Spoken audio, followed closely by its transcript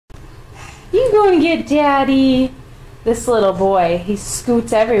You going to get Daddy? This little boy, he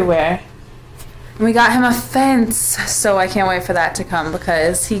scoots everywhere. We got him a fence, so I can't wait for that to come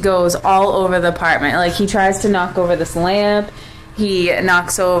because he goes all over the apartment. Like, he tries to knock over this lamp. He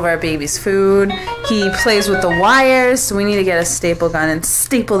knocks over baby's food. He plays with the wires, so we need to get a staple gun and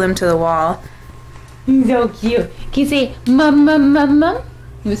staple them to the wall. So cute. Can you say, mum, mum, mum, mum?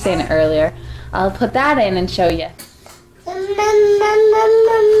 He was saying it earlier. I'll put that in and show you.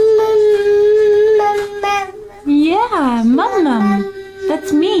 Yeah, mum, mum.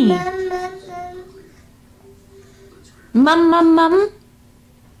 That's me. Mum, mum, mum.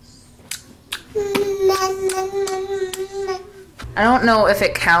 I don't know if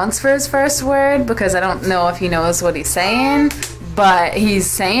it counts for his first word because I don't know if he knows what he's saying, but he's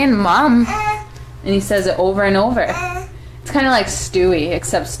saying mum, and he says it over and over. It's kind of like Stewie,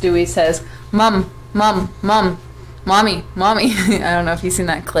 except Stewie says mum, mum, mum, mommy, mommy. I don't know if you've seen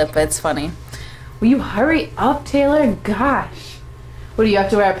that clip, but it's funny. Will you hurry up, Taylor? Gosh. What, do you have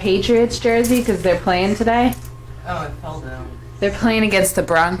to wear a Patriots jersey because they're playing today? Oh, it fell down. They're playing against the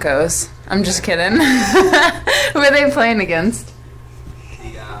Broncos. I'm just kidding. Who are they playing against?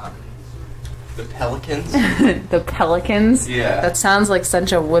 The Pelicans. The Pelicans? Yeah. That sounds like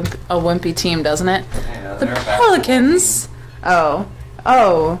such a wimpy team, doesn't it? Yeah, the Pelicans? Oh.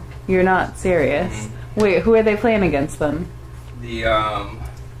 Oh, you're not serious. Mm-hmm. Wait, who are they playing against then? The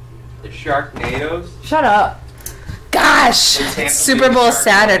Sharknadoes. Shut up. Gosh! It's Super Bowl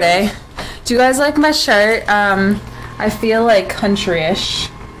Saturday. Do you guys like my shirt? I feel like country-ish.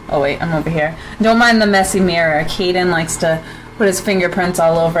 Oh wait, I'm over here. Don't mind the messy mirror. Kayden likes to put his fingerprints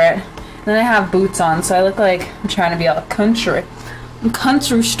all over it. And then I have boots on, so I look like I'm trying to be all country. I'm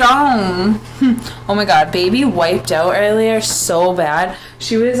country strong. Oh my god, baby wiped out earlier so bad.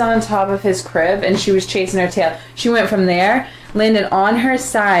 She was on top of his crib and she was chasing her tail. She went from there, landed on her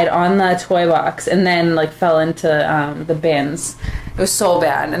side on the toy box, and then like fell into the bins. It was so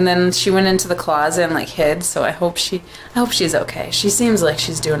bad. And then she went into the closet and like hid, so I hope she's okay. She seems like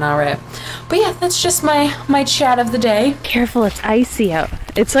she's doing alright. But yeah, that's just my chat of the day. Careful, it's icy out.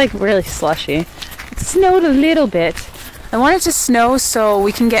 It's like really slushy. It snowed a little bit. I want it to snow so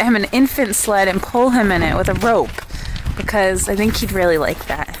we can get him an infant sled and pull him in it with a rope, because I think he'd really like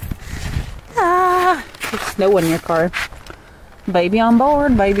that. Ah, there's snow in your car. Baby on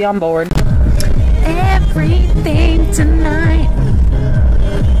board, baby on board. Everything tonight.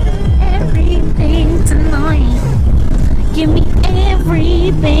 Everything tonight. Give me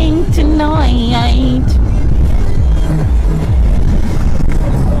everything tonight.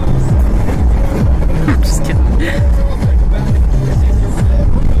 I'm just kidding.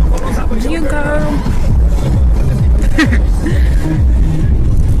 You go.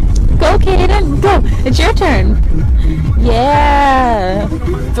 Go, Kayden. Go. It's your turn. Yeah.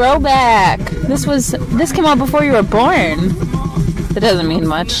 Throwback. This came out before you were born. That doesn't mean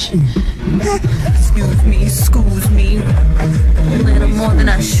much. Excuse me. A little more than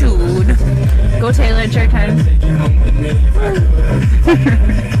I should. Go, Taylor. It's your turn.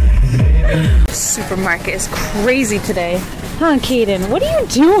 Supermarket is crazy today. Huh, Kayden? What are you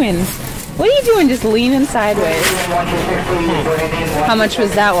doing? What are you doing just leaning sideways? How much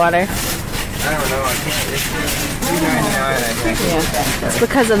was that water? I don't know. I think. Yeah. It's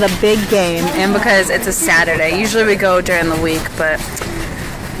because of the big game and because it's a Saturday. Usually we go during the week, but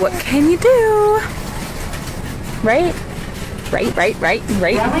what can you do? Right? Right.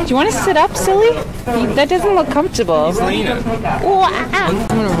 Do you want to sit up, silly? That doesn't look comfortable. He's leaning. Wow.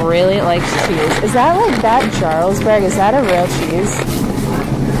 Someone really likes cheese. Is that like that Jarlsberg? Is that a real cheese?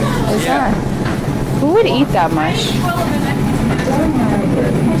 Is that? Who would eat that much?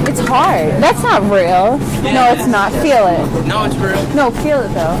 It's hard. That's not real. No, it's not. Feel it. No, it's real. No, feel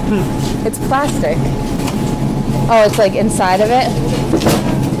it though. It's plastic. Oh, it's like inside of it?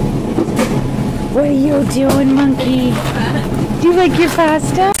 What are you doing, monkey? Do you like your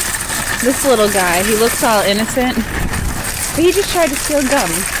pasta? This little guy, he looks all innocent, but he just tried to steal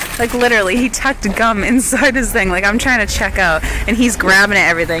gum. Like literally, he tucked gum inside his thing. Like I'm trying to check out, and he's grabbing at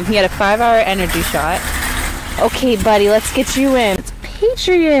everything. He had a 5-hour energy shot. Okay, buddy, let's get you in. It's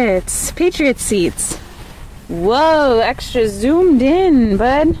Patriots. Patriot seats. Whoa, extra zoomed in,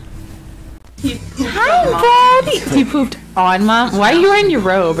 bud. Hi, buddy. He pooped on Mom. Why are you wearing your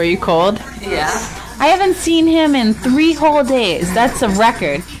robe? Are you cold? Yeah. I haven't seen him in 3 whole days. That's a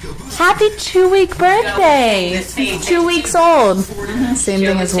record. Happy 2-week birthday. He's 2 weeks old. Same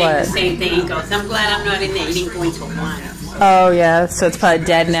thing as what? Same thing. He goes, I'm glad I'm not in there. He didn't go into 1. Oh, yeah. So it's probably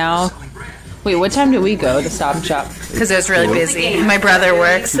dead now. Wait, what time did we go to Stop and Shop? Because it was really busy. My brother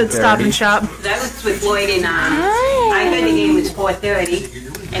works at Stop and Shop. That was with Lloyd and I heard the game was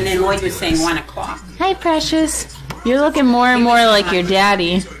 4:30. And then Lloyd was saying 1 o'clock. Hi, precious. You're looking more and more like your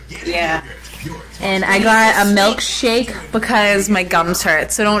daddy. Yeah. And I got a milkshake because my gums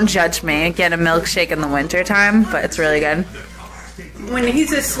hurt, so don't judge me. I get a milkshake in the winter time, but it's really good. When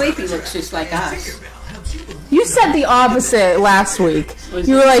he's asleep, he looks just like us. You said the opposite last week.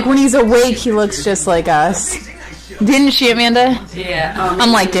 You were like, when he's awake, he looks just like us. Didn't she, Amanda? Yeah.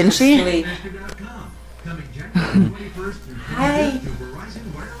 I'm like, didn't she? Hi.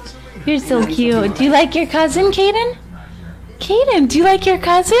 You're so cute. Do you like your cousin, Kayden? Kayden, do you like your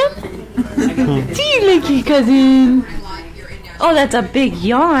cousin? Do you like your cousin? Oh, that's a big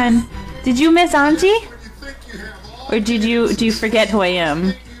yawn. Did you miss Auntie? Or do you forget who I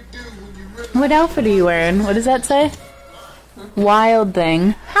am? What outfit are you wearing? What does that say? Wild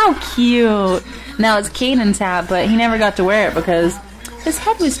thing. How cute. Now it's Kayden's hat, but he never got to wear it because his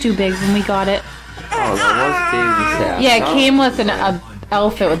head was too big when we got it. Oh, that was David's hat. Yeah, it came with an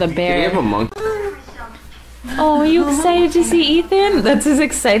outfit with a bear. Did he have a monkey? Oh, are you excited to see Ethan? That's his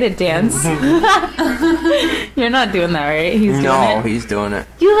excited dance. You're not doing that, right? He's doing it. No, he's doing it.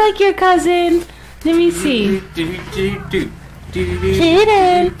 You like your cousin? Let me see.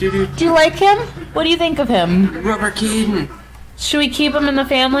 Kayden, do you like him? What do you think of him? Rubber Kayden. Should we keep him in the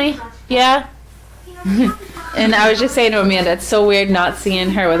family? Yeah? And I was just saying to Amanda, it's so weird not seeing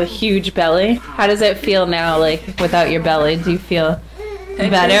her with a huge belly. How does it feel now, like, without your belly? Do you feel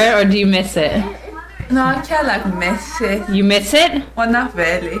better, or do you miss it? No, I kind of like miss it. You miss it? Well, not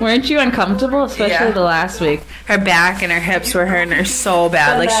really. Weren't you uncomfortable, especially the last week? Her back and her hips were hurting her so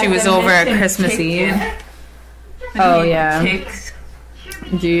bad, like she was over at Christmas Eve. Oh, yeah. Kicks.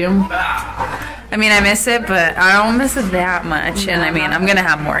 Do you? I mean, I miss it, but I don't miss it that much. And I mean, I'm gonna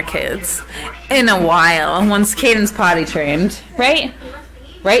have more kids in a while once Kayden's potty trained. Right?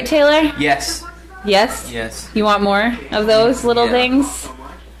 Right, Taylor? Yes. Yes? Yes. You want more of those little things?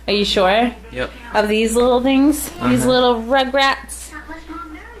 Are you sure? Yep. Of these little things? These little rugrats?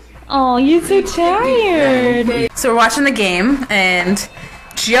 Oh, you're so tired. So we're watching the game, and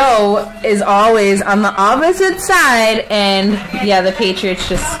Joe is always on the opposite side, and yeah, the Patriots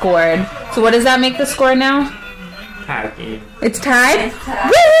just scored. So what does that make the score now? Tie game. It's tied?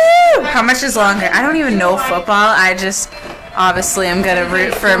 Woo! How much is longer? I don't even know football. I just obviously am gonna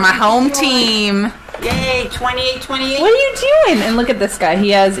root for my home team. Yay, 28-28. What are you doing? And look at this guy.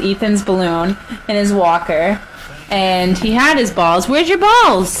 He has Ethan's balloon and his walker, and he had his balls. Where's your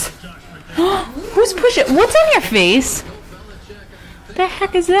balls? Who's pushing? What's on your face? The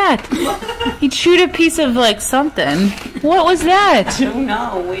heck is that? He chewed a piece of like something. What was that? I don't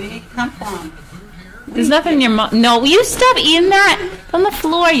know. Where did it come from? There's nothing in your mouth. No, will you stop eating that? It's on the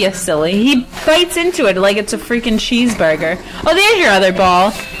floor, you silly. He bites into it like it's a freaking cheeseburger. Oh, there's your other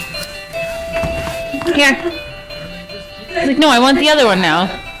ball. Here. He's like, no, I want the other one now.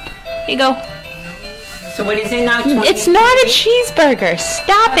 Here you go. So what is it now? It's not a cheeseburger.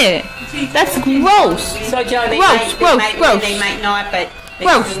 Stop it. That's gross. So Joe, they Gross. They might not, but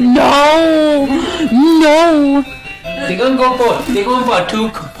Gross. No. No. They're going for a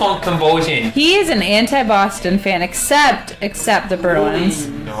 2-point conversion. He is an anti-Boston fan, except the Bruins.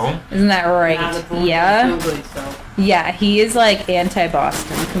 No. Isn't that right? Yeah. no good, so. Yeah, he is like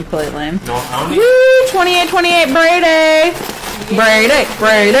anti-Boston completely. No, how many? Woo! 28-28 Brady.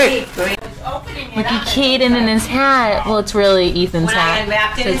 Brady. Look at Kayden in his hat. Well, it's really Ethan's When I hat.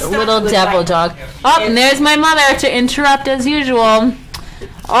 unwrapped it, It's it a little stopped. devil dog. Oh, and there's my mother to interrupt as usual.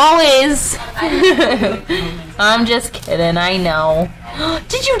 Always. I'm just kidding, I know.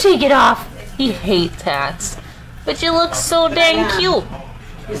 Did you take it off? He hates hats. But you look so dang cute.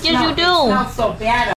 Yes, you do. It smells so bad.